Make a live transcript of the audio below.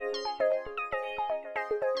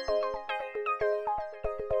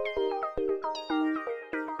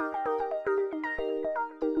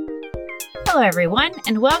Hello, everyone,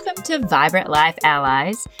 and welcome to Vibrant Life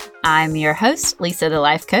Allies. I'm your host, Lisa, the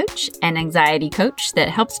life coach, an anxiety coach that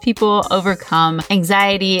helps people overcome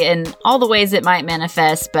anxiety in all the ways it might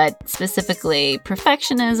manifest, but specifically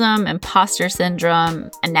perfectionism, imposter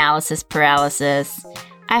syndrome, analysis paralysis.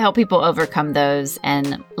 I help people overcome those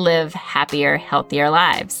and live happier, healthier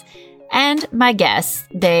lives. And my guests,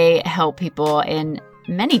 they help people in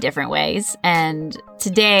many different ways. And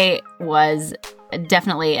today was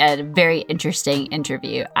definitely a very interesting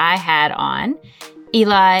interview. I had on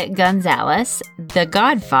Eli Gonzalez, the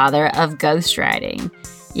godfather of ghostwriting.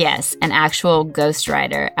 Yes, an actual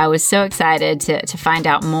ghostwriter. I was so excited to find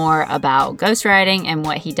out more about ghostwriting and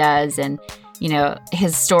what he does. And,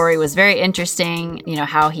 his story was very interesting,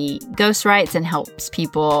 how he ghostwrites and helps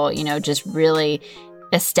people, just really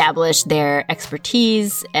establish their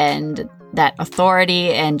expertise and that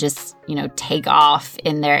authority and just, take off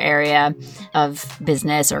in their area of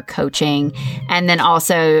business or coaching. And then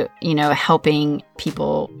also, helping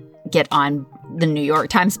people get on the New York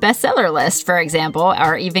Times bestseller list, for example,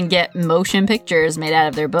 or even get motion pictures made out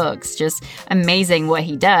of their books. Just amazing what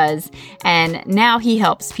he does. And now he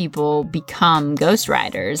helps people become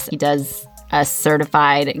ghostwriters. He does a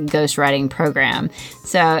certified ghostwriting program.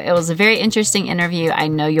 So it was a very interesting interview. I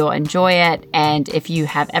know you'll enjoy it. And if you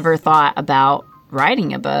have ever thought about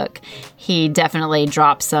writing a book, he definitely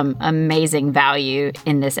dropped some amazing value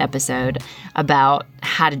in this episode about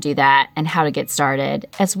how to do that and how to get started,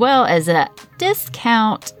 as well as a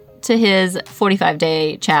discount to his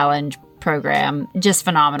 45-day challenge program. Just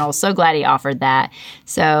phenomenal. So glad he offered that.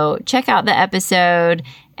 So check out the episode,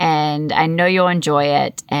 and I know you'll enjoy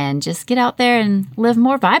it, and just get out there and live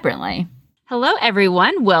more vibrantly. Hello,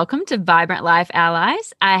 everyone. Welcome to Vibrant Life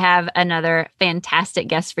Allies. I have another fantastic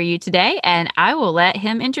guest for you today, and I will let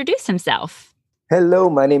him introduce himself. Hello,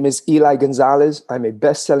 my name is Eli Gonzalez. I'm a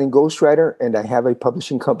best-selling ghostwriter, and I have a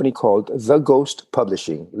publishing company called The Ghost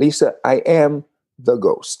Publishing. Lisa, I am the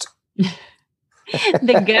ghost.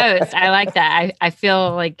 The ghost. I like that. I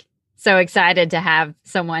feel like so excited to have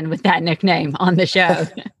someone with that nickname on the show.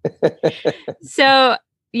 So,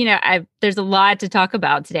 there's a lot to talk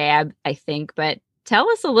about today, I think, but tell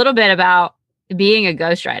us a little bit about being a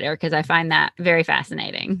ghostwriter, because I find that very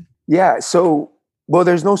fascinating. Yeah. So,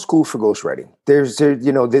 there's no school for ghostwriting. This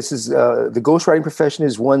is the ghostwriting profession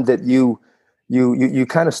is one that you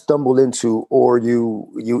kind of stumble into, or you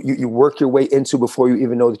work your way into before you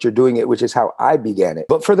even know that you're doing it, which is how I began it.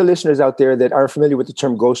 But for the listeners out there that aren't familiar with the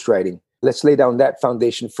term ghostwriting, let's lay down that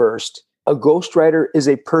foundation first. A ghostwriter is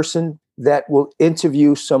a person that will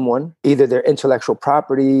interview someone, either their intellectual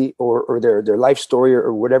property or their life story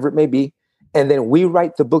or whatever it may be. And then we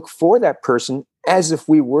write the book for that person as if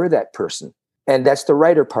we were that person. And that's the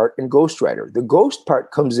writer part and ghostwriter. The ghost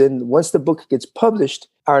part comes in once the book gets published.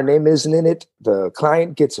 Our name isn't in it. The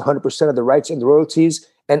client gets 100% of the rights and the royalties.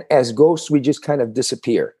 And as ghosts, we just kind of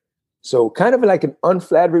disappear. So kind of like an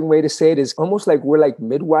unflattering way to say it is almost like we're like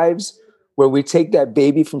midwives, where we take that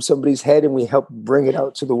baby from somebody's head and we help bring it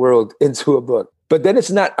out to the world into a book. But then it's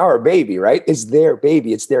not our baby, right? It's their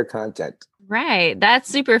baby. It's their content. Right. That's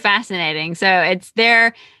super fascinating. So it's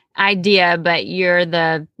their idea, but you're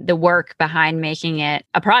the work behind making it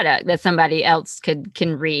a product that somebody else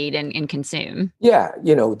can read and consume. Yeah.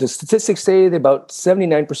 The statistics say that about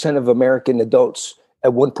 79% of American adults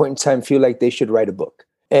at one point in time feel like they should write a book.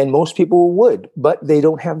 And most people would, but they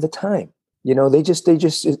don't have the time. They just,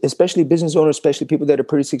 especially business owners, especially people that are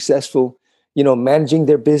pretty successful, managing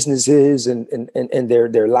their businesses and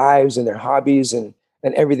their lives and their hobbies and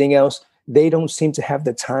everything else. They don't seem to have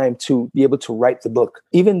the time to be able to write the book.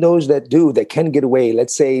 Even those that do, that can get away,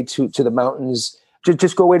 let's say to the mountains,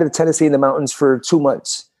 just go away to Tennessee in the mountains for 2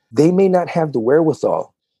 months. They may not have the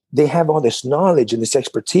wherewithal. They have all this knowledge and this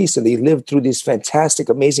expertise, and they live through these fantastic,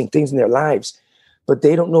 amazing things in their lives, but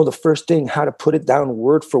they don't know the first thing, how to put it down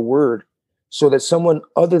word for word so that someone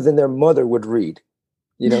other than their mother would read.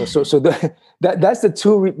 That's the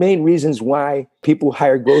two main reasons why people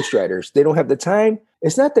hire ghostwriters. They don't have the time.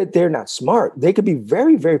 It's not that they're not smart. They could be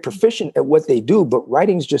very, very proficient at what they do, but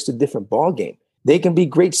writing is just a different ballgame. They can be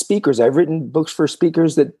great speakers. I've written books for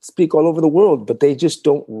speakers that speak all over the world, but they just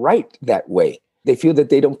don't write that way. They feel that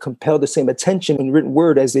they don't compel the same attention in written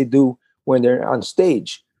word as they do when they're on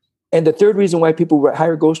stage. And the third reason why people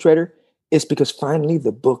hire a ghostwriter is because finally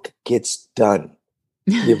the book gets done.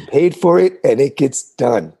 You've paid for it and it gets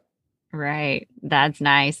done. Right. That's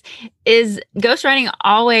nice. Is ghostwriting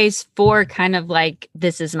always for kind of like,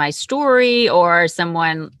 this is my story, or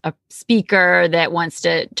a speaker that wants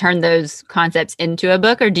to turn those concepts into a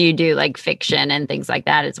book? Or do you do like fiction and things like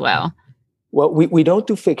that as well? Well, we don't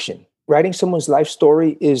do fiction. writing someone's life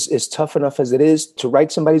story is tough enough as it is. To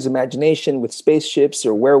write somebody's imagination with spaceships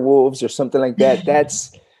or werewolves or something like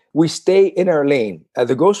that, we stay in our lane.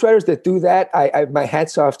 The ghostwriters that do that, my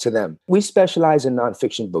hat's off to them. We specialize in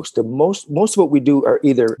nonfiction books. The most of what we do are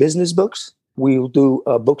either business books, we'll do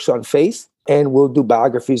books on faith, and we'll do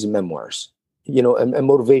biographies and memoirs, and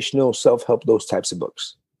motivational, self-help, those types of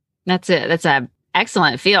books. That's it. That's a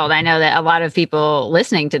excellent field. I know that a lot of people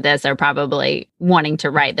listening to this are probably wanting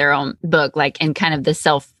to write their own book, like in kind of the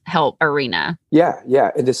self-help arena. Yeah.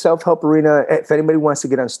 In the self-help arena, if anybody wants to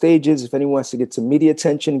get on stages, if anyone wants to get some media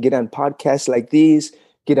attention, get on podcasts like these,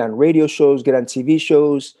 get on radio shows, get on TV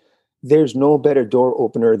shows, there's no better door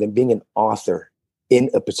opener than being an author in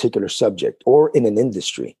a particular subject or in an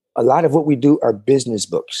industry. A lot of what we do are business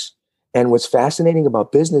books. And what's fascinating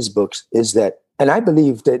about business books is that, and I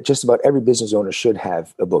believe that just about every business owner should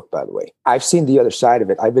have a book, by the way. I've seen the other side of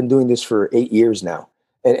it. I've been doing this for 8 years now.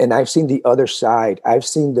 And I've seen the other side. I've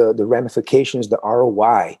seen the ramifications, the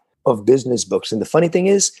ROI of business books. And the funny thing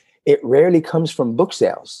is, it rarely comes from book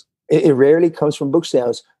sales. It rarely comes from book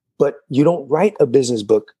sales, but you don't write a business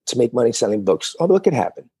book to make money selling books, although it could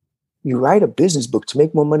happen. You write a business book to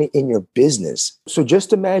make more money in your business. So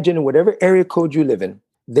just imagine in whatever area code you live in,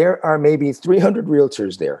 there are maybe 300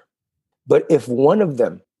 realtors there. But if one of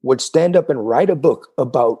them would stand up and write a book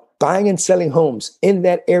about buying and selling homes in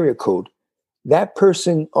that area code, that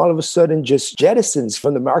person all of a sudden just jettisons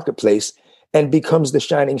from the marketplace and becomes the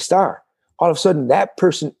shining star. All of a sudden, that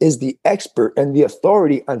person is the expert and the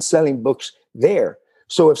authority on selling books there.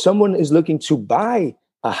 So if someone is looking to buy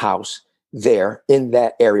a house there in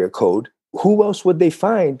that area code, who else would they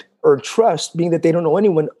find or trust, being that they don't know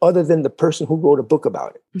anyone other than the person who wrote a book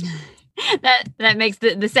about it? That makes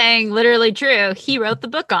the saying literally true. He wrote the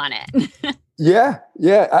book on it. Yeah.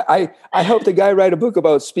 I helped a guy write a book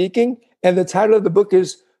about speaking, and the title of the book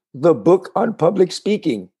is The Book on Public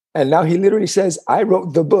Speaking. And now he literally says, I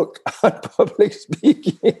wrote the book on public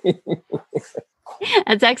speaking.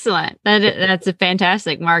 That's excellent. That's a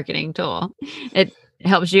fantastic marketing tool. It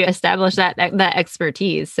helps you establish that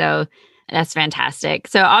expertise. So that's fantastic.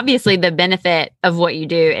 So obviously the benefit of what you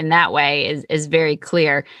do in that way is very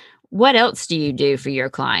clear. What else do you do for your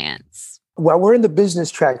clients? While we're in the business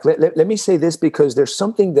track, let me say this, because there's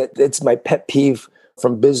something that's my pet peeve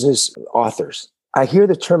from business authors. I hear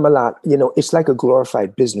the term a lot, it's like a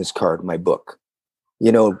glorified business card, my book.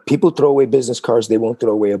 People throw away business cards, they won't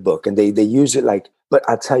throw away a book. And they use it but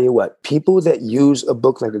I'll tell you what, people that use a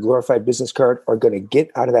book like a glorified business card are going to get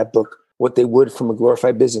out of that book what they would from a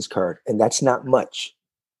glorified business card. And that's not much.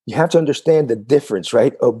 You have to understand the difference,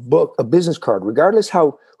 right? A book, a business card, regardless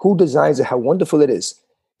who designs it, how wonderful it is,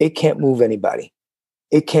 it can't move anybody.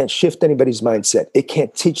 It can't shift anybody's mindset. It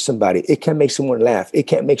can't teach somebody. It can't make someone laugh. It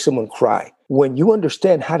can't make someone cry. When you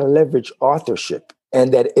understand how to leverage authorship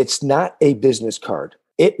and that it's not a business card,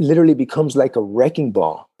 it literally becomes like a wrecking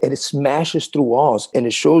ball, and it smashes through walls, and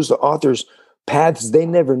it shows the authors paths they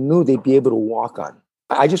never knew they'd be able to walk on.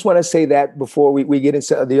 I just want to say that before we get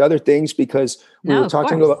into the other things, because we were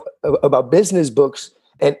talking about business books.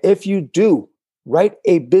 And if you do write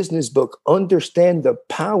a business book, understand the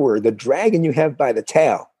power, the dragon you have by the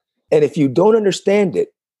tail. And if you don't understand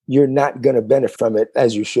it, you're not going to benefit from it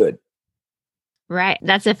as you should. Right.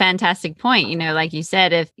 That's a fantastic point. Like you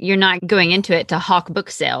said, if you're not going into it to hawk book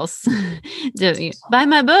sales, to buy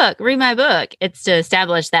my book, read my book, it's to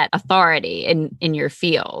establish that authority in your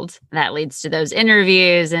field. That leads to those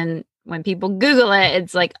interviews. And when people Google it,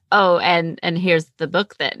 it's like, oh, and here's the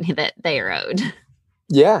book that they wrote.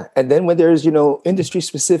 Yeah. And then when there's, industry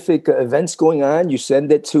specific events going on, you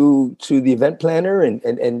send it to the event planner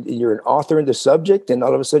and you're an author in the subject. And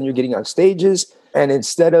all of a sudden you're getting on stages. And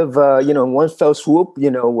instead of, in one fell swoop,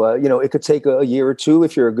 it could take a year or two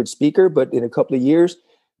if you're a good speaker, but in a couple of years,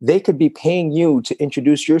 they could be paying you to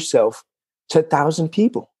introduce yourself to 1,000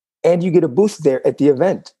 people, and you get a booth there at the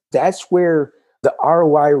event. That's where the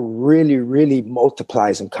ROI really, really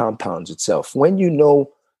multiplies and compounds itself, when you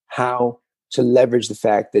know how to leverage the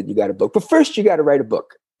fact that you got a book. But first, you got to write a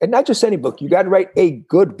book, and not just any book. You got to write a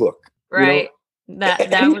good book. Right.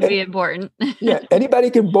 That would be important. Yeah. Anybody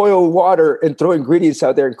can boil water and throw ingredients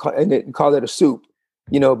out there and call it a soup,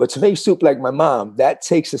 but to make soup like my mom, that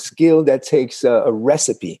takes a skill, that takes a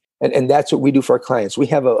recipe. And that's what we do for our clients. We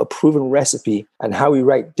have a proven recipe on how we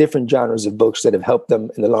write different genres of books that have helped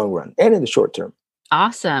them in the long run and in the short term.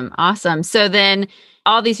 Awesome. So then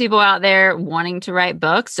all these people out there wanting to write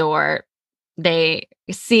books, or they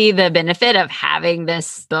see the benefit of having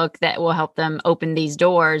this book that will help them open these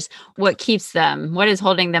doors, what is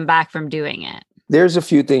holding them back from doing it? There's a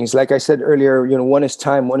few things. Like I said earlier, one is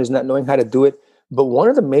time, one is not knowing how to do it. But one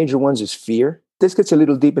of the major ones is fear. This gets a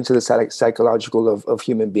little deep into the psychological of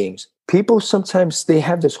human beings. People sometimes, they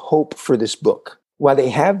have this hope for this book. While they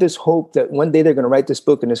have this hope that one day they're going to write this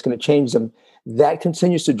book and it's going to change them, that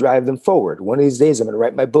continues to drive them forward. One of these days I'm going to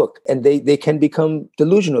write my book. And they can become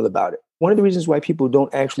delusional about it. One of the reasons why people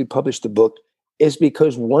don't actually publish the book is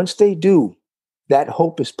because once they do, that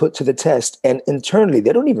hope is put to the test. And internally,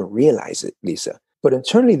 they don't even realize it, Lisa. But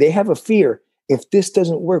internally, they have a fear. If this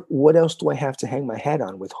doesn't work, what else do I have to hang my hat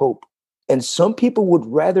on with hope? And some people would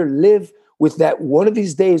rather live with that one of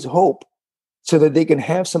these days hope so that they can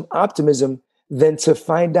have some optimism than to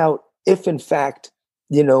find out if, in fact,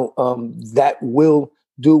 that will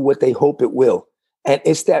do what they hope it will. And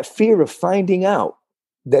it's that fear of finding out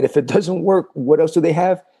that if it doesn't work, what else do they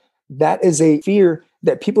have? That is a fear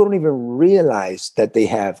that people don't even realize that they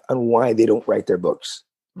have and why they don't write their books.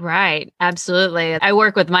 Right. Absolutely. I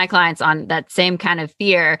work with my clients on that same kind of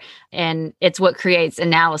fear, and it's what creates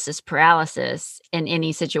analysis paralysis in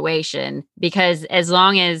any situation. Because as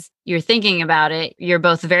long as you're thinking about it, you're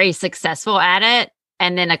both very successful at it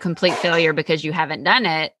and then a complete failure because you haven't done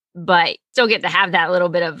it, but still get to have that little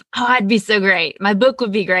bit of, oh, I'd be so great. My book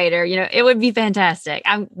would be great, or, it would be fantastic.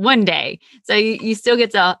 One day. So you still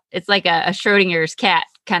get to, it's like a Schrodinger's cat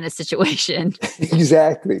kind of situation.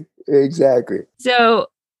 Exactly. So,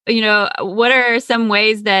 what are some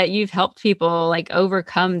ways that you've helped people like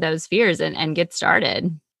overcome those fears and get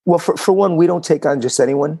started? Well, for one, we don't take on just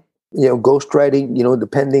anyone. Ghostwriting,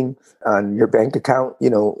 depending on your bank account,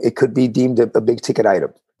 it could be deemed a big ticket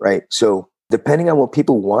item, right? So depending on what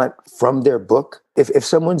people want from their book, if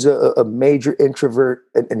someone's a major introvert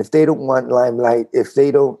and if they don't want limelight, if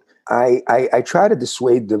they don't, I try to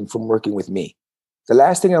dissuade them from working with me. The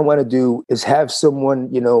last thing I want to do is have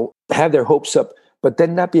someone, have their hopes up, but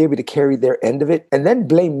then not be able to carry their end of it and then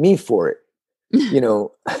blame me for it.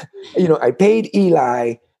 I paid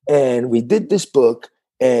Eli and we did this book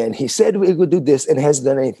and he said we would do this and hasn't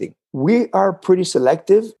done anything. We are pretty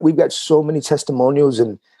selective. We've got so many testimonials,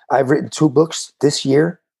 and I've written 2 books this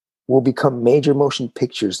year will become major motion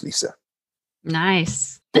pictures, Lisa.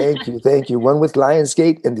 Nice. Thank you. One with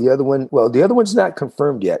Lionsgate and the other one's not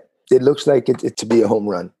confirmed yet. It looks like it to be a home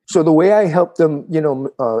run. So the way I help them,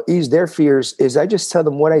 ease their fears is I just tell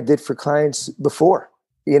them what I did for clients before,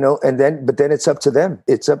 but then it's up to them.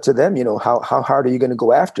 It's up to them, how hard are you going to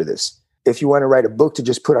go after this? If you want to write a book to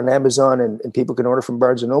just put on Amazon and people can order from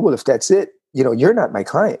Barnes & Noble, if that's it, you're not my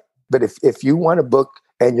client. But if you want a book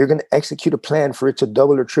and you're going to execute a plan for it to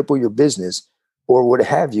double or triple your business or what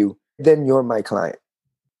have you, then you're my client.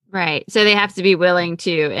 Right. So they have to be willing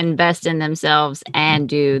to invest in themselves and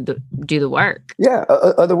do the work. Yeah.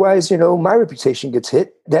 Otherwise, my reputation gets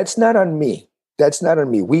hit. That's not on me.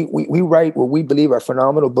 We write what we believe are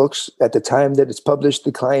phenomenal books. At the time that it's published,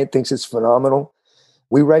 the client thinks it's phenomenal.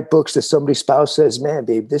 We write books that somebody's spouse says, man,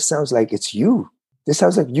 babe, this sounds like it's you. This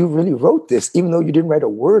sounds like you really wrote this, even though you didn't write a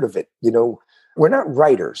word of it. We're not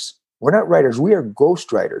writers. We are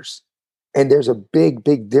ghostwriters. And there's a big,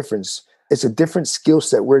 big difference. It's a different skill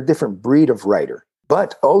set. We're a different breed of writer.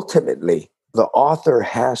 But ultimately, the author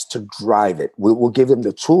has to drive it. We'll give them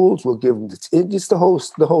the tools. We'll give them it's the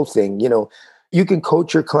whole thing. You can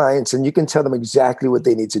coach your clients and you can tell them exactly what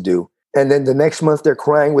they need to do. And then the next month they're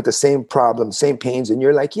crying with the same problem, same pains. And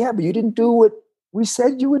you're like, yeah, but you didn't do what we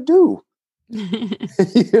said you would do.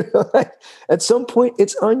 At some point,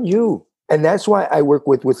 it's on you. And that's why I work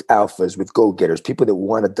with alphas, with go-getters, people that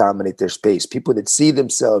want to dominate their space, people that see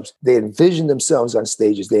themselves, they envision themselves on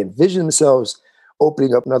stages, they envision themselves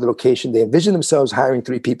opening up another location, they envision themselves hiring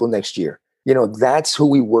 3 people next year. That's who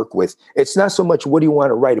we work with. It's not so much what do you want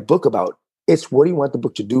to write a book about, it's what do you want the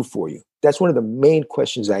book to do for you? That's one of the main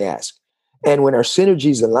questions I ask. And when our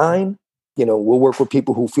synergies align, we'll work with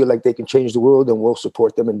people who feel like they can change the world and we'll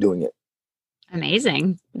support them in doing it.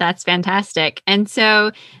 Amazing. That's fantastic. And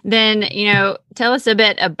so then, tell us a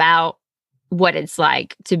bit about what it's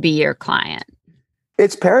like to be your client.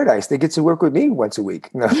 It's paradise. They get to work with me once a week.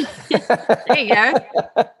 No. There you go.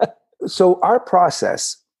 So our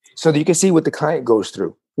process, so that you can see what the client goes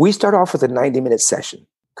through. We start off with a 90-minute session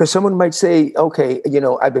because someone might say, okay,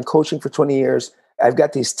 I've been coaching for 20 years. I've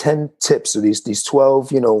got these 10 tips or these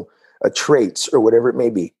 12, traits or whatever it may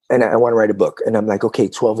be. And I want to write a book. And I'm like, okay,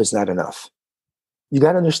 12 is not enough. You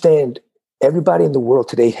got to understand, everybody in the world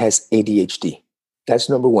today has ADHD. That's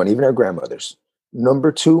number one, even our grandmothers.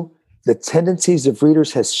 Number 2, the tendencies of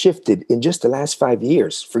readers has shifted in just the last 5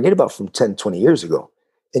 years. Forget about from 10, 20 years ago.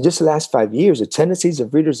 In just the last 5 years, the tendencies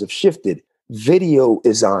of readers have shifted. Video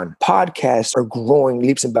is on. Podcasts are growing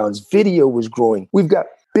leaps and bounds. Video was growing. We've got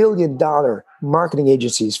billion-dollar marketing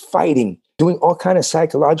agencies fighting doing all kind of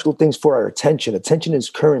psychological things for our attention. Attention is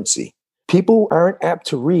currency. People aren't apt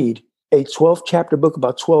to read a 12 chapter book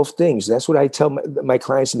about 12 things. That's what I tell my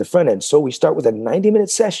clients in the front end. So we start with a 90-minute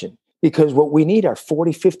session because what we need are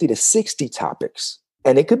 40, 50 to 60 topics.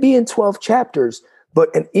 And it could be in 12 chapters, but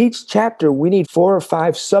in each chapter, we need 4 or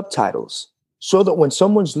 5 subtitles so that when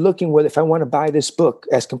someone's looking, if I want to buy this book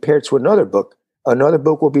as compared to another book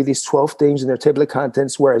will be these 12 things in their table of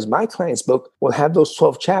contents, whereas my client's book will have those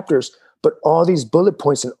 12 chapters, but all these bullet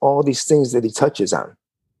points and all these things that he touches on,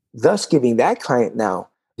 thus giving that client now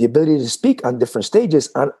the ability to speak on different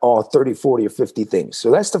stages on all 30, 40, or 50 things.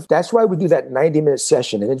 So that's why we do that 90-minute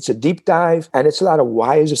session. And it's a deep dive, and it's a lot of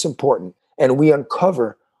why is this important? And we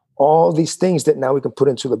uncover all these things that now we can put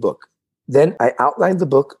into the book. Then I outline the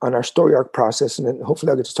book on our story arc process, and then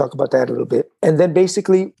hopefully I'll get to talk about that a little bit. And then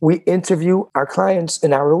basically we interview our clients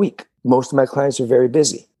an hour a week. Most of my clients are very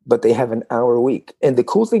busy, but they have an hour a week. And the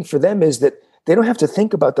cool thing for them is that they don't have to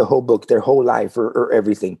think about the whole book, their whole life or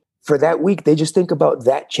everything. For that week, they just think about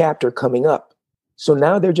that chapter coming up. So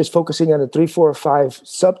now they're just focusing on the 3, 4, or 5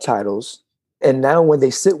 subtitles. And now when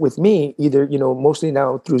they sit with me, either, mostly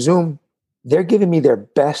now through Zoom, they're giving me their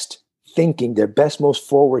best thinking, their best, most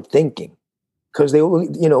forward thinking. Because they only,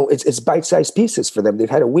 it's bite-sized pieces for them. They've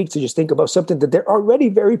had a week to just think about something that they're already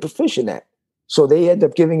very proficient at. So they end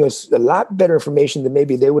up giving us a lot better information than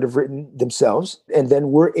maybe they would have written themselves. And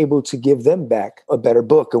then we're able to give them back a better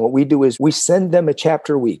book. And what we do is we send them a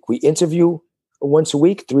chapter a week. We interview once a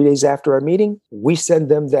week, 3 days after our meeting. We send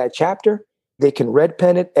them that chapter. They can red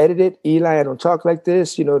pen it, edit it. Eli, I don't talk like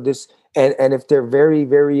this, this. And if they're very,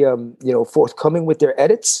 very, forthcoming with their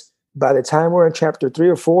edits, by the time we're in chapter 3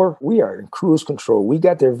 or 4, we are in cruise control. We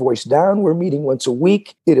got their voice down. We're meeting once a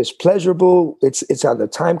week. It is pleasurable. It's on the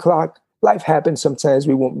time clock. Life happens. Sometimes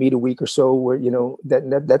we won't meet a week or so where,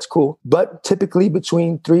 that's cool. But typically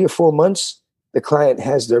between 3 or 4 months, the client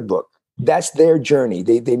has their book. That's their journey.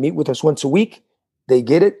 They meet with us once a week. They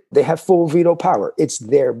get it. They have full veto power. It's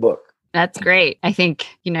their book. That's great. I think,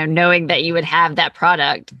 knowing that you would have that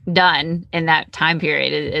product done in that time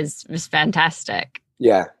period is fantastic.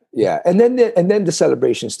 Yeah. Yeah. And then the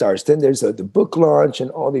celebration starts. Then there's the book launch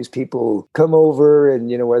and all these people come over and,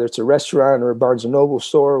 whether it's a restaurant or a Barnes & Noble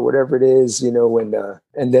store or whatever it is,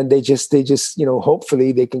 and then they just,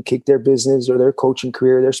 hopefully they can kick their business or their coaching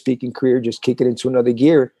career, their speaking career, just kick it into another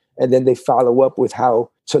gear. And then they follow up with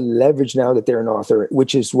how to leverage now that they're an author,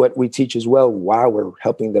 which is what we teach as well while we're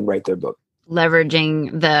helping them write their book.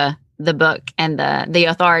 Leveraging the book and the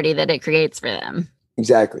authority that it creates for them.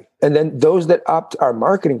 Exactly. And then those that opt our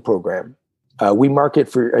marketing program, we market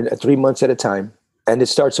for 3 months at a time. And it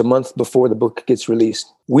starts a month before the book gets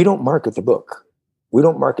released. We don't market the book. We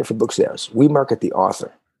don't market for book sales. We market the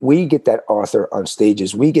author. We get that author on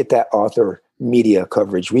stages. We get that author media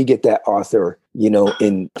coverage. We get that author,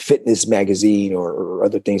 in fitness magazine or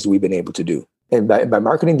other things that we've been able to do. And by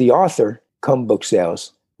marketing the author, come book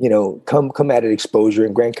sales, come added exposure.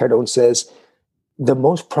 And Grant Cardone says, the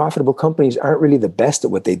most profitable companies aren't really the best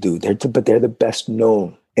at what they do, but they're the best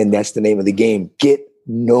known. And that's the name of the game. Get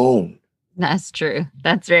known. That's true.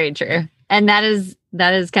 That's very true. And that is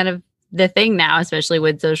kind of the thing now, especially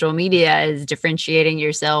with social media, is differentiating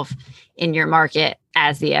yourself in your market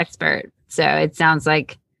as the expert. So it sounds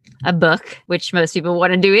like a book, which most people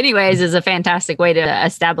want to do anyways, is a fantastic way to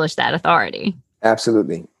establish that authority.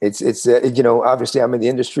 Absolutely. It's obviously I'm in the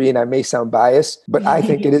industry and I may sound biased, but I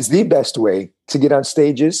think it is the best way to get on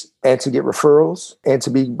stages and to get referrals and to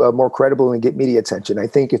be more credible and get media attention. I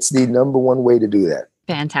think it's the number one way to do that.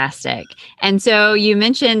 Fantastic. And so you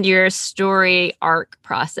mentioned your story arc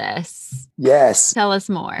process. Yes. Tell us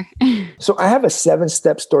more. So I have a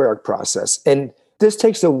 7-step story arc process, and this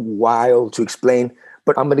takes a while to explain,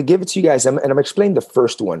 but I'm going to give it to you guys. And I'm going to explain the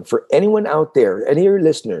first one for anyone out there, any of your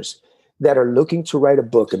listeners that are looking to write a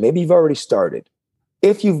book, and maybe you've already started.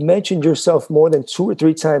 If you've mentioned yourself more than 2 or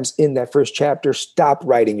 3 times in that first chapter, stop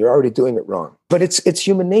writing. You're already doing it wrong. But it's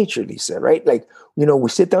human nature, Lisa, right? Like, we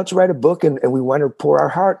sit down to write a book and we want to pour our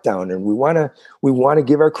heart down and we want to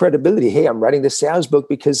give our credibility. Hey, I'm writing this sales book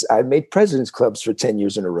because I've made president's clubs for 10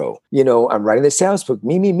 years in a row. I'm writing this sales book.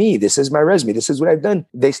 Me. This is my resume. This is what I've done.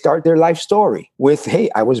 They start their life story with, hey,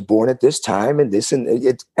 I was born at this time and this and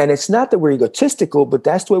it. And it's not that we're egotistical, but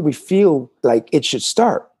that's the way we feel like it should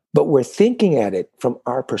start. But we're thinking at it from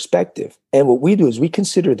our perspective. And what we do is we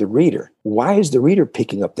consider the reader. Why is the reader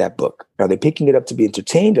picking up that book? Are they picking it up to be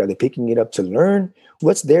entertained? Are they picking it up to learn?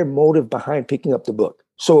 What's their motive behind picking up the book?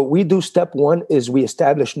 So what we do, step 1, is we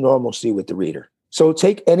establish normalcy with the reader. So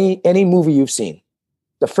take any movie you've seen.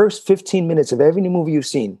 The first 15 minutes of every new movie you've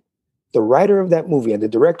seen, The writer of that movie and the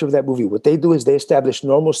director of that movie, what they do is they establish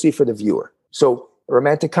normalcy for the viewer. So a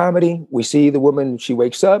romantic comedy, we see the woman, she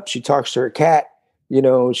wakes up, she talks to her cat,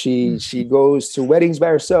 she goes to weddings by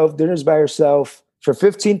herself, dinners by herself. For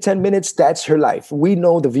 10 minutes, that's her life. We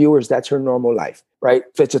know the viewers, that's her normal life, right?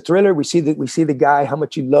 If it's a thriller, we see the guy, how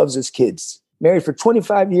much he loves his kids. Married for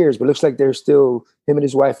 25 years, but looks like him and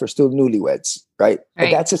his wife are still newlyweds, right?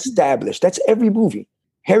 But that's established. That's every movie.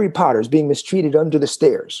 Harry Potter is being mistreated under the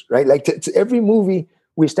stairs, right? Like to every movie,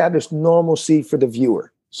 we establish normalcy for the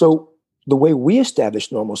viewer. So the way we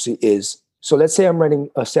establish normalcy is, so let's say I'm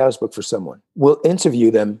writing a sales book for someone. We'll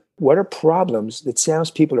interview them. What are problems that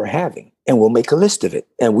salespeople are having? And we'll make a list of it.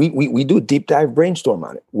 And we do a deep dive brainstorm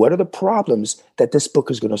on it. What are the problems that this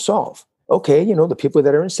book is going to solve? Okay, the people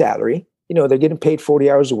that are in salary, they're getting paid 40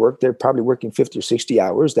 hours of work. They're probably working 50 or 60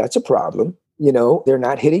 hours. That's a problem. They're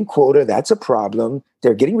not hitting quota. That's a problem.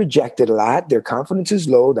 They're getting rejected a lot. Their confidence is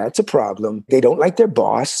low. That's a problem. They don't like their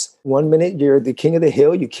boss. One minute you're the king of the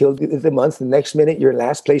hill. You killed the month. The next minute you're in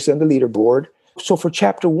last place on the leaderboard. So for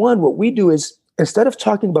chapter 1, what we do is, instead of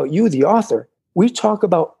talking about you, the author, we talk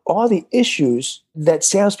about all the issues that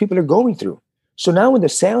salespeople are going through. So now when the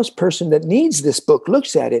salesperson that needs this book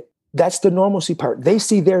looks at it, that's the normalcy part. They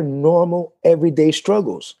see their normal everyday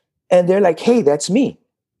struggles. And they're like, hey, that's me.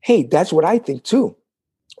 Hey, that's what I think too.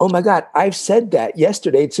 Oh my God, I've said that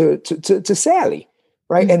yesterday to Sally,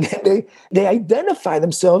 right? Mm-hmm. And they identify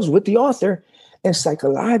themselves with the author. And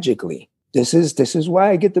psychologically, this is why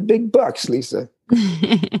I get the big bucks, Lisa.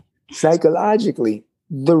 Psychologically,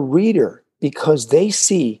 the reader, because they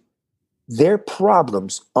see their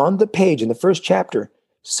problems on the page in the first chapter,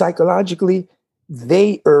 psychologically,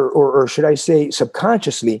 they, or should I say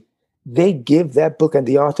subconsciously, they give that book and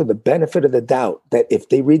the author the benefit of the doubt that if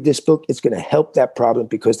they read this book, it's going to help that problem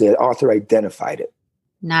because the author identified it.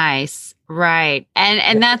 Nice. Right.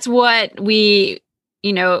 And that's what we,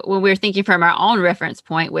 when we're thinking from our own reference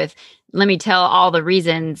point with, let me tell all the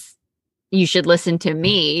reasons you should listen to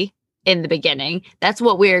me in the beginning. That's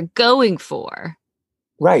what we're going for.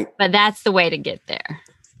 Right. But that's the way to get there.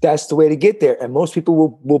 That's the way to get there. And most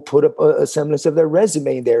people will put up a semblance of their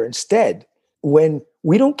resume there instead. When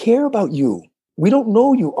we don't care about you. We don't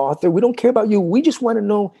know you, author. We don't care about you. We just want to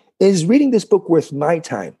know, is reading this book worth my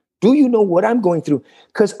time? Do you know what I'm going through?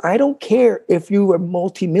 Because I don't care if you are a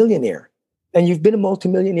multimillionaire and you've been a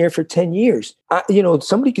multimillionaire for 10 years.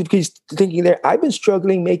 Somebody could be thinking there, I've been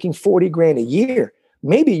struggling making 40 grand a year.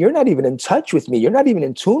 Maybe you're not even in touch with me. You're not even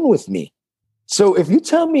in tune with me. So if you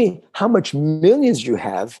tell me how much millions you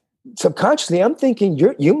have, subconsciously, I'm thinking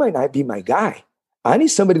you might not be my guy. I need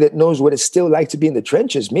somebody that knows what it's still like to be in the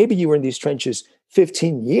trenches. Maybe you were in these trenches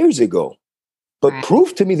 15 years ago, but right.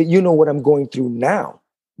 Prove to me that you know what I'm going through now.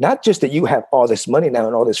 Not just that you have all this money now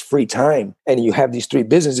and all this free time and you have these 3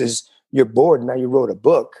 businesses, you're bored, and now you wrote a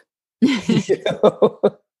book.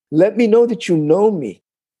 Let me know that you know me.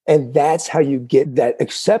 And that's how you get that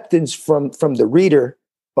acceptance from the reader.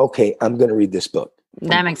 Okay, I'm going to read this book.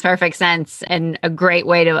 That makes perfect sense and a great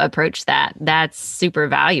way to approach that. That's super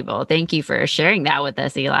valuable. Thank you for sharing that with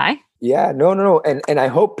us, Eli. Yeah, no. And I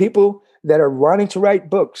hope people that are wanting to write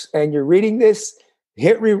books and you're reading this,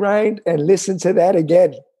 hit rewind and listen to that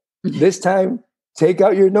again. This time, take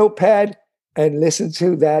out your notepad and listen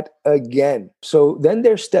to that again. So then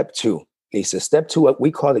there's step 2, Lisa. Step 2, what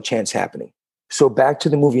we call the chance happening. So back to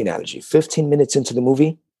the movie analogy. 15 minutes into the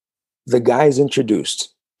movie, the guy is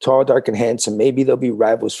introduced. Tall, dark, and handsome. Maybe they'll be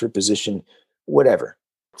rivals for position, whatever.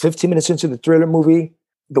 15 minutes into the thriller movie,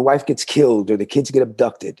 the wife gets killed or the kids get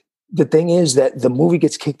abducted. The thing is that the movie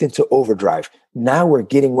gets kicked into overdrive. Now we're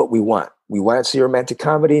getting what we want. We want to see a romantic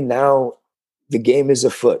comedy. Now the game is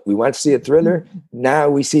afoot. We want to see a thriller. Now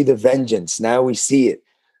we see the vengeance. Now we see it.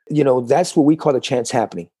 That's what we call a chance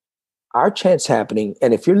happening. Our chance happening,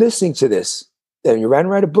 and if you're listening to this and you're trying to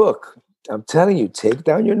write a book, I'm telling you, take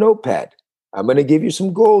down your notepad. I'm going to give you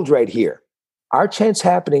some gold right here. Our chance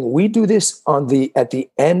happening, we do this at the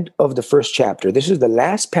end of the first chapter. This is the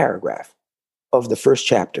last paragraph of the first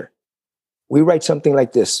chapter. We write something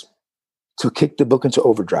like this to kick the book into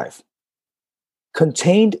overdrive.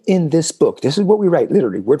 Contained in this book, this is what we write,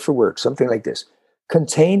 literally, word for word, something like this.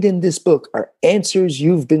 Contained in this book are answers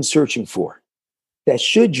you've been searching for that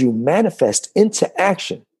should you manifest into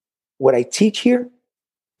action, what I teach here,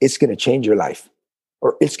 it's going to change your life.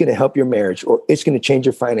 Or it's going to help your marriage, or it's going to change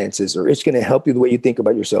your finances, or it's going to help you the way you think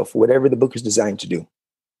about yourself, whatever the book is designed to do.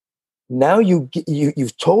 Now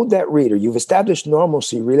you've told that reader, you've established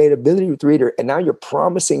normalcy, relatability with the reader, and now you're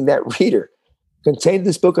promising that reader, contained in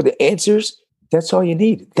this book are the answers. That's all you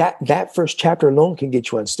need. That first chapter alone can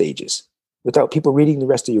get you on stages without people reading the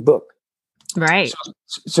rest of your book. Right.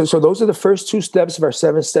 So those are the first two steps of our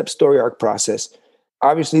 7-step story arc process.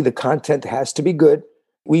 Obviously, the content has to be good.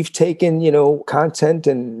 We've taken, content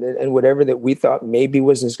and whatever that we thought maybe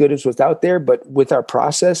wasn't as good as what's out there, but with our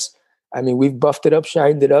process, I mean, we've buffed it up,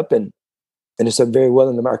 shined it up, and it's done very well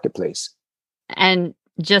in the marketplace. And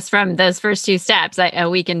just from those first two steps,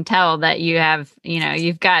 we can tell that you have,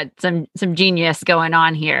 you've got some genius going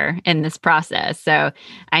on here in this process. So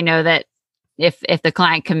I know that if the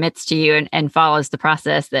client commits to you and follows the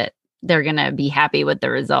process, that they're going to be happy with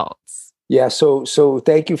the results. Yeah. So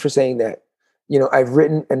thank you for saying that. I've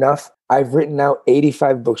written enough. I've written now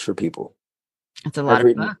 85 books for people. That's a lot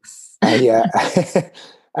of books. Yeah.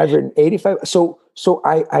 I've written 85. So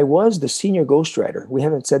I was the senior ghostwriter. We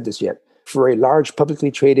haven't said this yet, for a large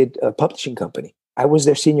publicly traded publishing company. I was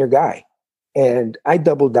their senior guy. And I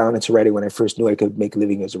doubled down into writing when I first knew I could make a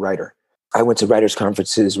living as a writer. I went to writers'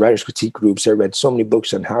 conferences, writers' critique groups. I read so many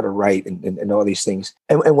books on how to write and all these things.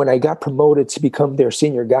 And when I got promoted to become their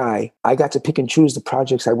senior guy, I got to pick and choose the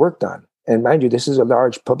projects I worked on. And mind you, this is a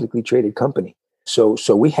large publicly traded company. So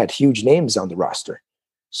we had huge names on the roster.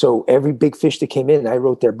 So every big fish that came in, I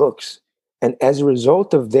wrote their books. And as a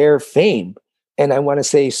result of their fame, and I want to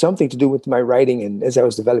say something to do with my writing, and as I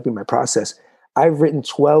was developing my process, I've written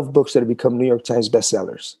 12 books that have become New York Times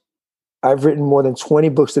bestsellers. I've written more than 20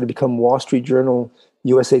 books that have become Wall Street Journal,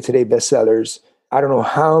 USA Today bestsellers. I don't know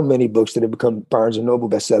how many books that have become Barnes & Noble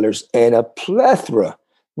bestsellers, and a plethora,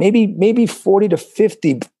 maybe 40 to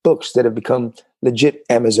 50 books that have become legit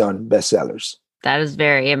Amazon bestsellers. That is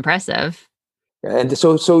very impressive. And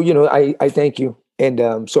so I thank you.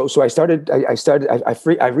 And so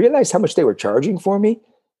I realized how much they were charging for me.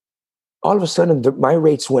 All of a sudden, my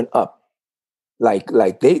rates went up. Like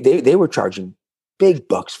they were charging big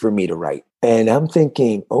bucks for me to write. And I'm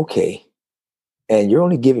thinking, okay, and you're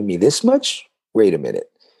only giving me this much? Wait a minute.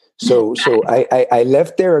 So I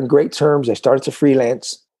left there on great terms. I started to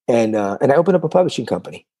freelance and I opened up a publishing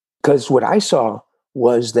company, because what I saw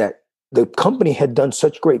was that the company had done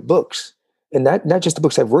such great books, and not just the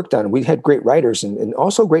books I've worked on. We had great writers and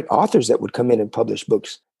also great authors that would come in and publish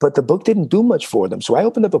books, but the book didn't do much for them. So I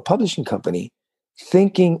opened up a publishing company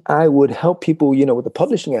thinking I would help people, with the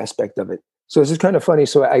publishing aspect of it. So this is kind of funny.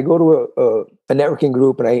 So I go to a networking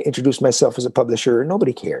group and I introduce myself as a publisher.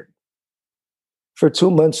 Nobody cared. For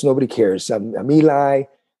 2 months, nobody cares. I'm Eli,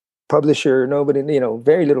 publisher, nobody,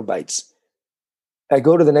 very little bites. I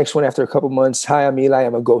go to the next one after a couple months. Hi, I'm Eli.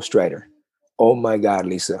 I'm a ghostwriter. Oh my God,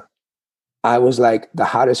 Lisa. I was like the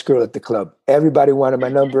hottest girl at the club. Everybody wanted my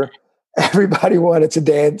number. Everybody wanted to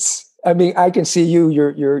dance. I mean, I can see you.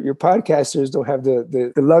 Your podcasters don't have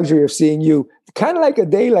the luxury of seeing you. Kind of like a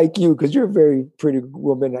day like you, because you're a very pretty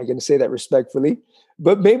woman. I can say that respectfully.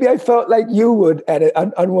 But maybe I felt like you would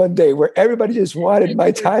on one day where everybody just wanted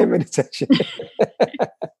my time and attention.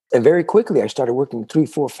 And very quickly, I started working 3,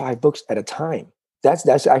 4, 5 books at a time.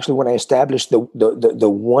 That's actually when I established the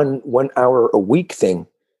 1 hour a week thing,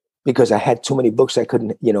 because I had too many books I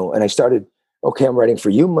couldn't, and I started, okay, I'm writing for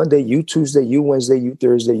you Monday, you Tuesday, you Wednesday, you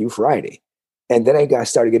Thursday, you Friday. And then I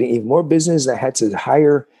started getting even more business. I had to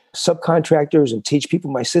hire subcontractors and teach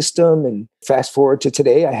people my system. And fast forward to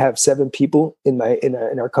today, I have 7 people in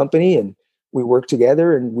our company, and we work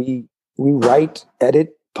together and we write,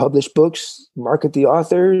 edit, publish books, market the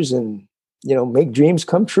authors, and, make dreams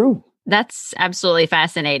come true. That's absolutely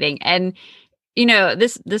fascinating. And,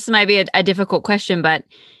 this might be a difficult question, but,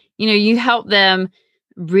 you help them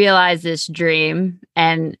realize this dream.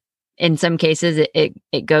 And in some cases,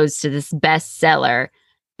 it goes to this bestseller.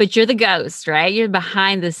 But you're the ghost, right? You're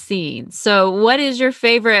behind the scenes. So what is your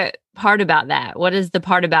favorite part about that? What is the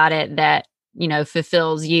part about it that,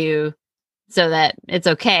 fulfills you so that it's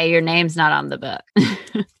okay, your name's not on the book?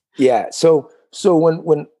 Yeah. So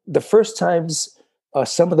when the first times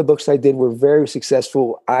some of the books I did were very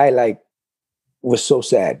successful, I was so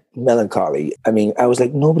sad, melancholy. I mean, I was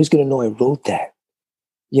like, nobody's going to know I wrote that.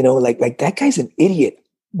 Like that guy's an idiot.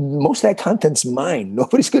 Most of that content's mine.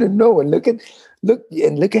 Nobody's going to know. And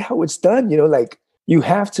look at how it's done. You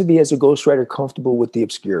have to be, as a ghostwriter, comfortable with the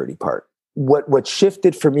obscurity part. What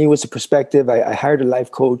shifted for me was the perspective. I hired a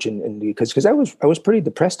life coach, and because I was pretty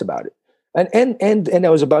depressed about it, and I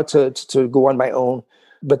was about to go on my own.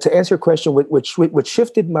 But to answer your question, what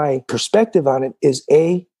shifted my perspective on it is,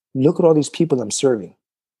 look at all these people I'm serving.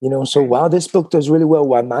 So while this book does really well,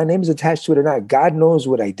 while my name is attached to it or not, God knows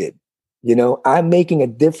what I did. I'm making a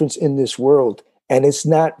difference in this world, and it's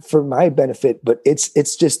not for my benefit, but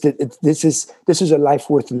it's just that this is a life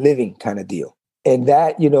worth living kind of deal. And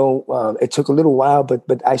that, it took a little while,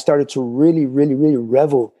 but I started to really, really, really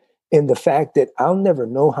revel in the fact that I'll never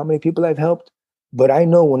know how many people I've helped, But I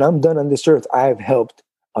know when I'm done on this earth, I have helped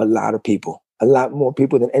a lot of people, a lot more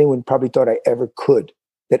people than anyone probably thought I ever could,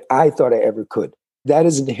 that I thought I ever could. That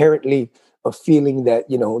is inherently a feeling that,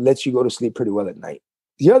 lets you go to sleep pretty well at night.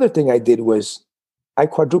 The other thing I did was I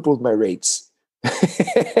quadrupled my rates.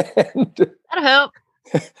 and, That'll help.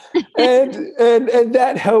 and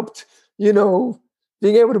that helped,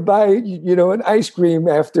 being able to buy, an ice cream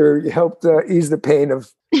after helped ease the pain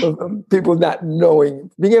of people not knowing,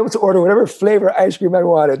 being able to order whatever flavor ice cream I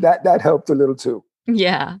wanted. That helped a little too.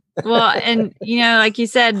 Yeah. Well, and like you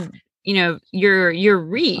said, your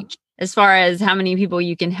reach as far as how many people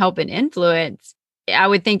you can help and influence, I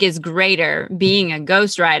would think is greater being a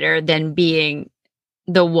ghostwriter than being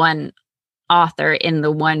the one author in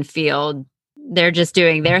the one field. They're just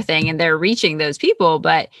doing their thing and they're reaching those people,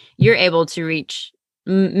 but you're able to reach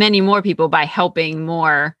many more people by helping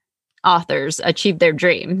more authors achieve their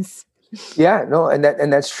dreams. Yeah, no, and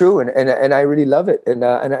that's true, and I really love it, and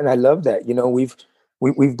I love that.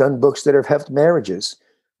 We've done books that have helped marriages.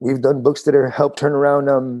 We've done books that have helped turn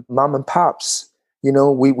around mom and pops.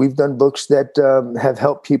 We've done books that have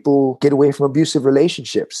helped people get away from abusive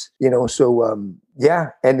relationships. So yeah,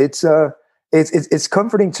 and it's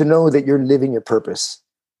comforting to know that you're living your purpose.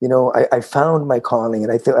 I found my calling,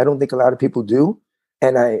 and I don't think a lot of people do,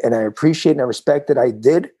 and I appreciate and I respect that I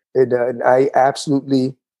did, and I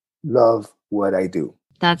absolutely love what I do.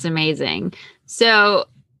 That's amazing. So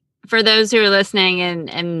for those who are listening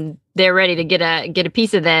and they're ready to get a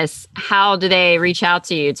piece of this, how do they reach out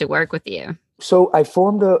to you to work with you? So I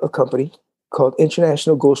formed a company called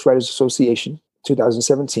International Ghostwriters Association,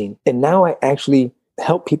 2017. And now I actually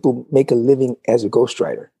help people make a living as a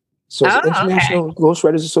ghostwriter. So it's International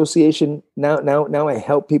Ghostwriters Association. Now I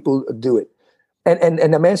help people do it. And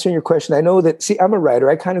I'm answering your question. I know that, I'm a writer.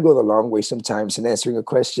 I kind of go the long way sometimes in answering a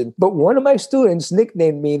question. But one of my students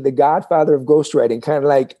nicknamed me the Godfather of ghostwriting, kind of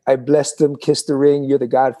like I blessed them, kissed the ring, you're the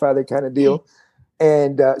Godfather kind of deal.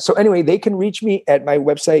 And so anyway, they can reach me at my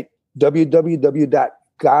website,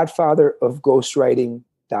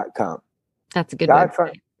 www.godfatherofghostwriting.com. That's a good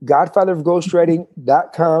website.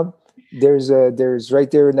 Godfatherofghostwriting.com. There's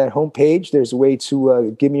right there in that homepage, there's a way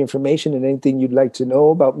to give me information and anything you'd like to know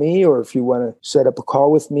about me, or if you want to set up a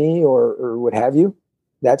call with me or what have you,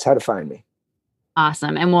 that's how to find me.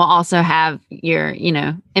 Awesome. And we'll also have your,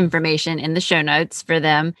 information in the show notes for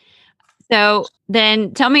them. So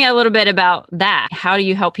then tell me a little bit about that. How do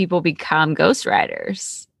you help people become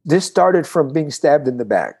ghostwriters? This started from being stabbed in the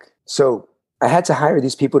back. So I had to hire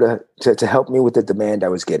these people to help me with the demand I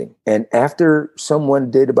was getting. And after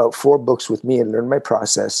someone did about 4 books with me and learned my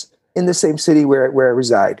process in the same city where I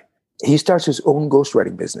reside, he starts his own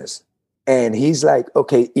ghostwriting business. And he's like,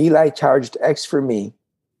 okay, Eli charged X for me.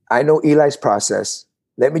 I know Eli's process.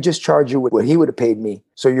 Let me just charge you what he would have paid me.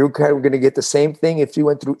 So you're kind of going to get the same thing if you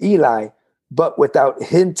went through Eli, but without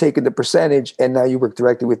him taking the percentage. And now you work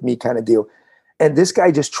directly with me kind of deal. And this guy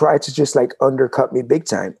just tried to undercut me big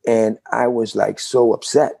time. And I was like so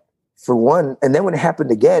upset for one. And then when it happened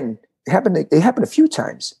again, it happened a few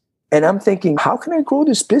times. And I'm thinking, how can I grow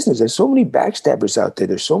this business? There's so many backstabbers out there.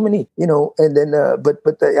 There's so many, and then,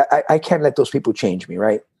 I can't let those people change me.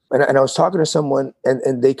 Right. And I was talking to someone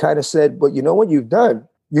and they kind of said, well, you know what you've done?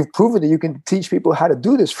 You've proven that you can teach people how to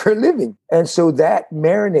do this for a living. And so that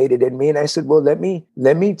marinated in me. And I said, well, let me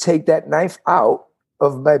take that knife out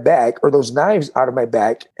of my back, or those knives out of my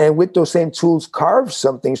back, and with those same tools carve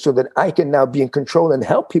something so that I can now be in control and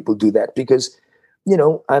help people do that, because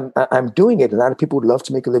I'm doing it. A lot of people would love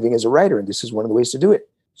to make a living as a writer, and this is one of the ways to do it.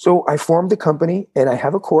 So I formed the company, and I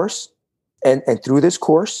have a course, and through this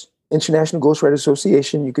course, International Ghostwriters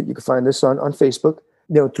Association, you could find this on Facebook.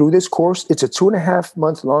 Through this course, it's a 2.5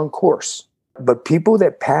 month long course, but people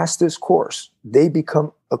that pass this course, they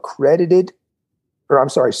become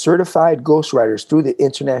certified ghostwriters through the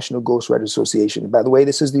International Ghostwriters Association. By the way,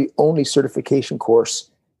 this is the only certification course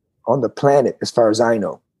on the planet, as far as I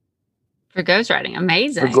know. For ghostwriting.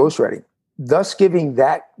 Amazing. For ghostwriting. Thus giving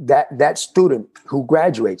that student who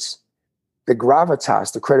graduates the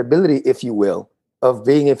gravitas, the credibility, if you will, of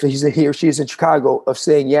being, if he or she is in Chicago, of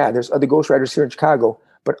saying, yeah, there's other ghostwriters here in Chicago,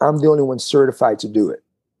 but I'm the only one certified to do it.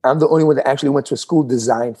 I'm the only one that actually went to a school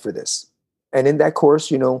designed for this. And in that course,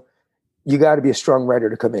 you got to be a strong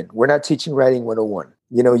writer to come in. We're not teaching writing 101.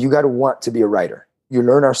 You got to want to be a writer. You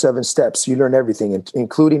learn our 7 steps. You learn everything,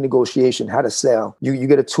 including negotiation, how to sell. You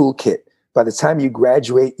get a toolkit. By the time you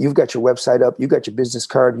graduate, you've got your website up. You got your business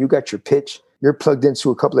card. You got your pitch. You're plugged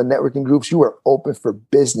into a couple of networking groups. You are open for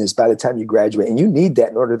business by the time you graduate. And you need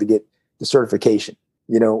that in order to get the certification.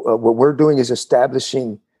 What we're doing is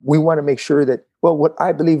establishing, we want to make sure that, what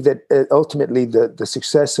I believe that ultimately the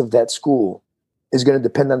success of that school is going to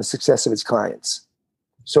depend on the success of its clients.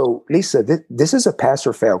 So, Lisa, this is a pass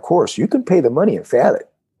or fail course. You can pay the money and fail it.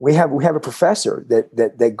 We have a professor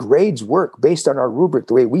that grades work based on our rubric,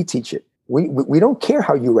 the way we teach it. We don't care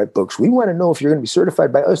how you write books. We want to know if you're going to be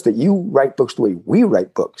certified by us that you write books the way we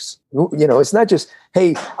write books. You know, it's not just,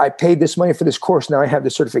 hey, I paid this money for this course. Now I have the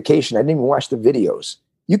certification. I didn't even watch the videos.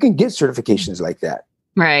 You can get certifications like that.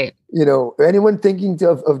 Right. You know, anyone thinking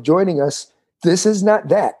of joining us, this is not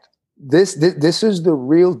that. This is the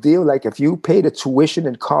real deal. Like if you paid a tuition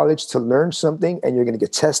in college to learn something and you're going to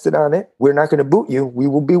get tested on it, we're not going to boot you. We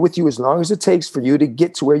will be with you as long as it takes for you to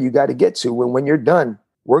get to where you got to get to. When you're done,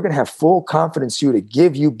 we're going to have full confidence in you to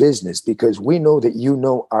give you business because we know that you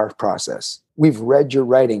know our process. We've read your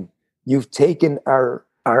writing. You've taken our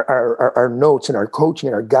notes and our coaching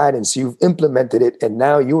and our guidance. You've implemented it. And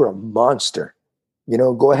now you're a monster. You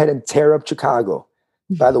know, go ahead and tear up Chicago.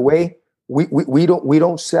 By the way, we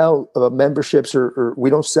don't sell memberships or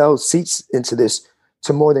we don't sell seats into this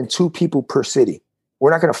to more than 2 people per city.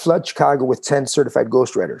 We're not going to flood Chicago with 10 certified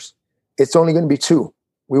ghostwriters. It's only going to be 2.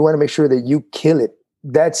 We want to make sure that you kill it.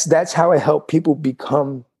 That's how I help people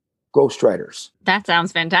become ghostwriters. That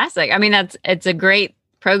sounds fantastic. I mean, it's a great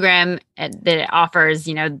program that it offers,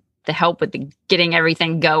 you know, the help with getting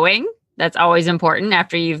everything going. That's always important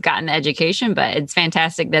after you've gotten the education, but it's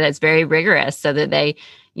fantastic that it's very rigorous so that they,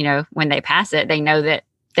 you know, when they pass it, they know that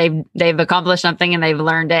they've accomplished something and they've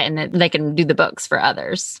learned it and that they can do the books for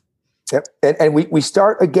others. Yep. And we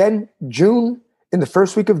start again June. In the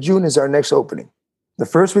first week of June is our next opening. The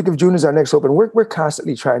first week of June is our next open. We're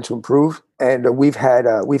constantly trying to improve, and we've had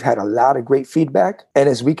a lot of great feedback. And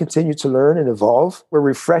as we continue to learn and evolve, we're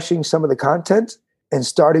refreshing some of the content. And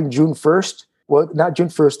starting June 1st, well, not June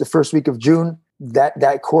 1st, the first week of June,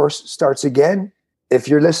 that course starts again. If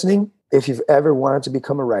you're listening, if you've ever wanted to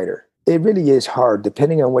become a writer, it really is hard,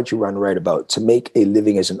 depending on what you want to write about, to make a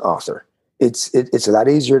living as an author. It's a lot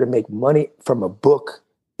easier to make money from a book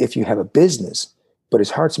if you have a business. But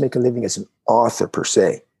it's hard to make a living as an author per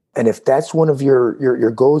se. And if that's one of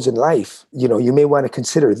your goals in life, you know, you may want to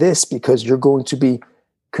consider this because you're going to be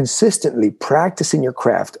consistently practicing your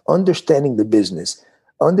craft, understanding the business,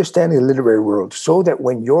 understanding the literary world, so that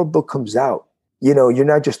when your book comes out, you know, you're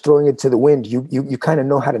not just throwing it to the wind. You kind of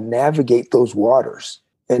know how to navigate those waters.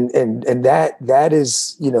 And that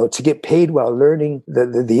is, you know, to get paid while learning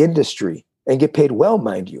the industry and get paid well,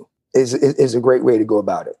 mind you, is a great way to go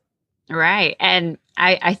about it. Right. And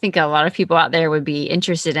I think a lot of people out there would be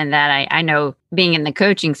interested in that. I know, being in the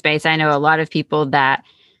coaching space, I know a lot of people that,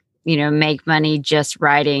 you know, make money just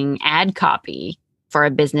writing ad copy for a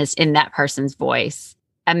business in that person's voice.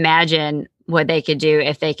 Imagine what they could do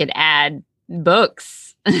if they could add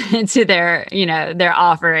books to their, you know, their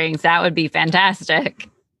offerings. That would be fantastic.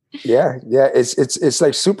 Yeah. It's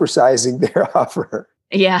like supersizing their offer.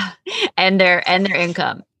 Yeah. And their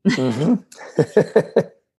income. Mm-hmm.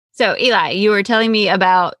 So, Eli, you were telling me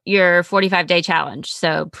about your 45-day challenge.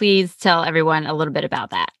 So please tell everyone a little bit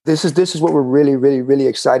about that. This is what we're really, really, really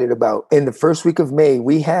excited about. In the first week of May,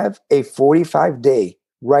 we have a 45-day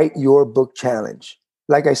Write Your Book challenge.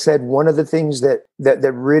 Like I said, one of the things that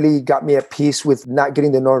really got me at peace with not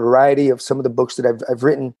getting the notoriety of some of the books that I've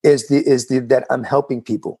written is that I'm helping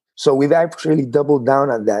people. So we've actually doubled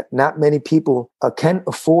down on that. Not many people can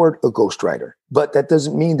afford a ghostwriter, but that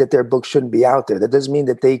doesn't mean that their book shouldn't be out there. That doesn't mean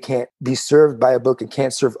that they can't be served by a book and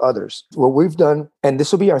can't serve others. What we've done, and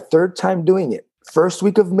this will be our 3rd time doing it, first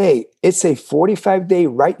week of May, it's a 45-day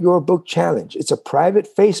Write Your Book challenge. It's a private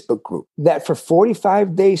Facebook group that for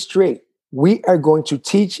 45 days straight, we are going to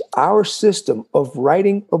teach our system of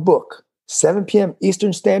writing a book, 7 p.m.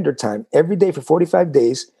 Eastern Standard Time, every day for 45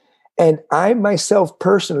 days. And I myself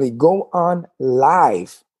personally go on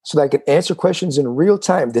live so that I can answer questions in real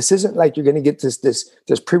time. This isn't like you're going to get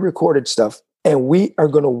this pre-recorded stuff. And we are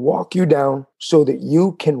going to walk you down so that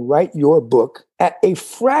you can write your book at a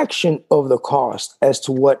fraction of the cost as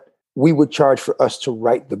to what we would charge for us to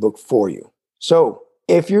write the book for you. So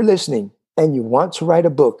if you're listening and you want to write a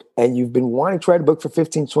book and you've been wanting to write a book for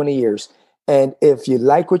 15, 20 years, and if you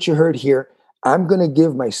like what you heard here, I'm going to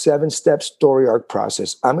give my 7-step story arc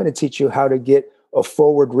process. I'm going to teach you how to get a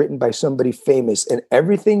foreword written by somebody famous, and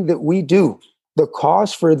everything that we do. The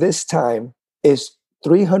cost for this time is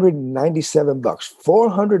 $397,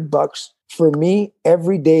 $400 for me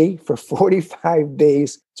every day for 45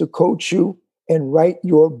 days to coach you and write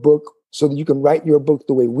your book so that you can write your book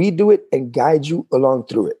the way we do it and guide you along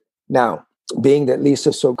through it. Now, being that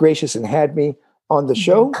Lisa's so gracious and had me on the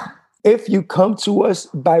show, if you come to us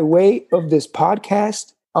by way of this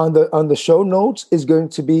podcast, on the show notes is going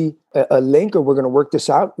to be a link, or we're going to work this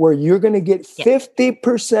out, where you're going to get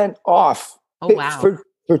 50% off Oh, wow.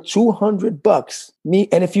 For $200.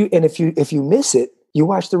 If you miss it, you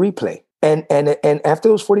watch the replay. And after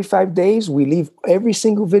those 45 days, we leave every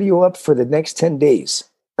single video up for the next 10 days.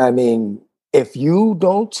 I mean, if you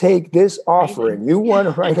don't take this offer and you want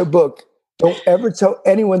to write a book, don't ever tell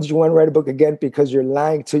anyone that you want to write a book again, because you're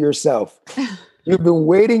lying to yourself. You've been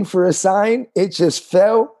waiting for a sign. It just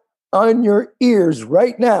fell on your ears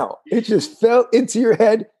right now. It just fell into your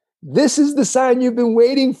head. This is the sign you've been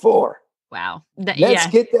waiting for. Wow. Let's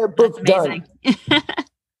get that book done.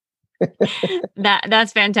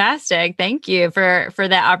 That's fantastic. Thank you for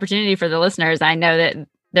that opportunity for the listeners. I know that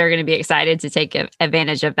they're going to be excited to take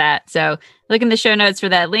advantage of that. So look in the show notes for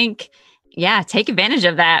that link. Yeah, take advantage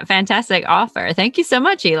of that fantastic offer. Thank you so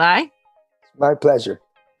much, Eli. My pleasure.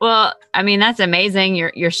 Well, I mean, that's amazing.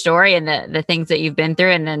 Your story and the things that you've been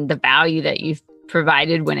through, and then the value that you've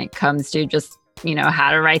provided when it comes to just, how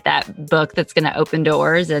to write that book that's going to open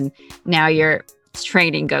doors. And now you're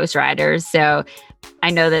training ghostwriters. So I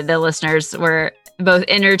know that the listeners were both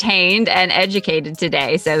entertained and educated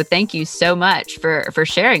today. So thank you so much for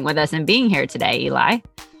sharing with us and being here today, Eli.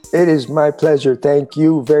 It is my pleasure. Thank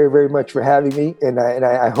you very, very much for having me. And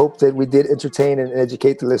I hope that we did entertain and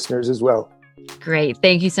educate the listeners as well. Great.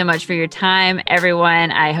 Thank you so much for your time,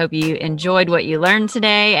 everyone. I hope you enjoyed what you learned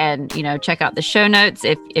today, and, check out the show notes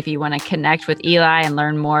if you want to connect with Eli and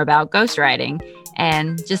learn more about ghostwriting,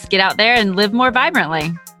 and just get out there and live more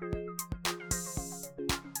vibrantly.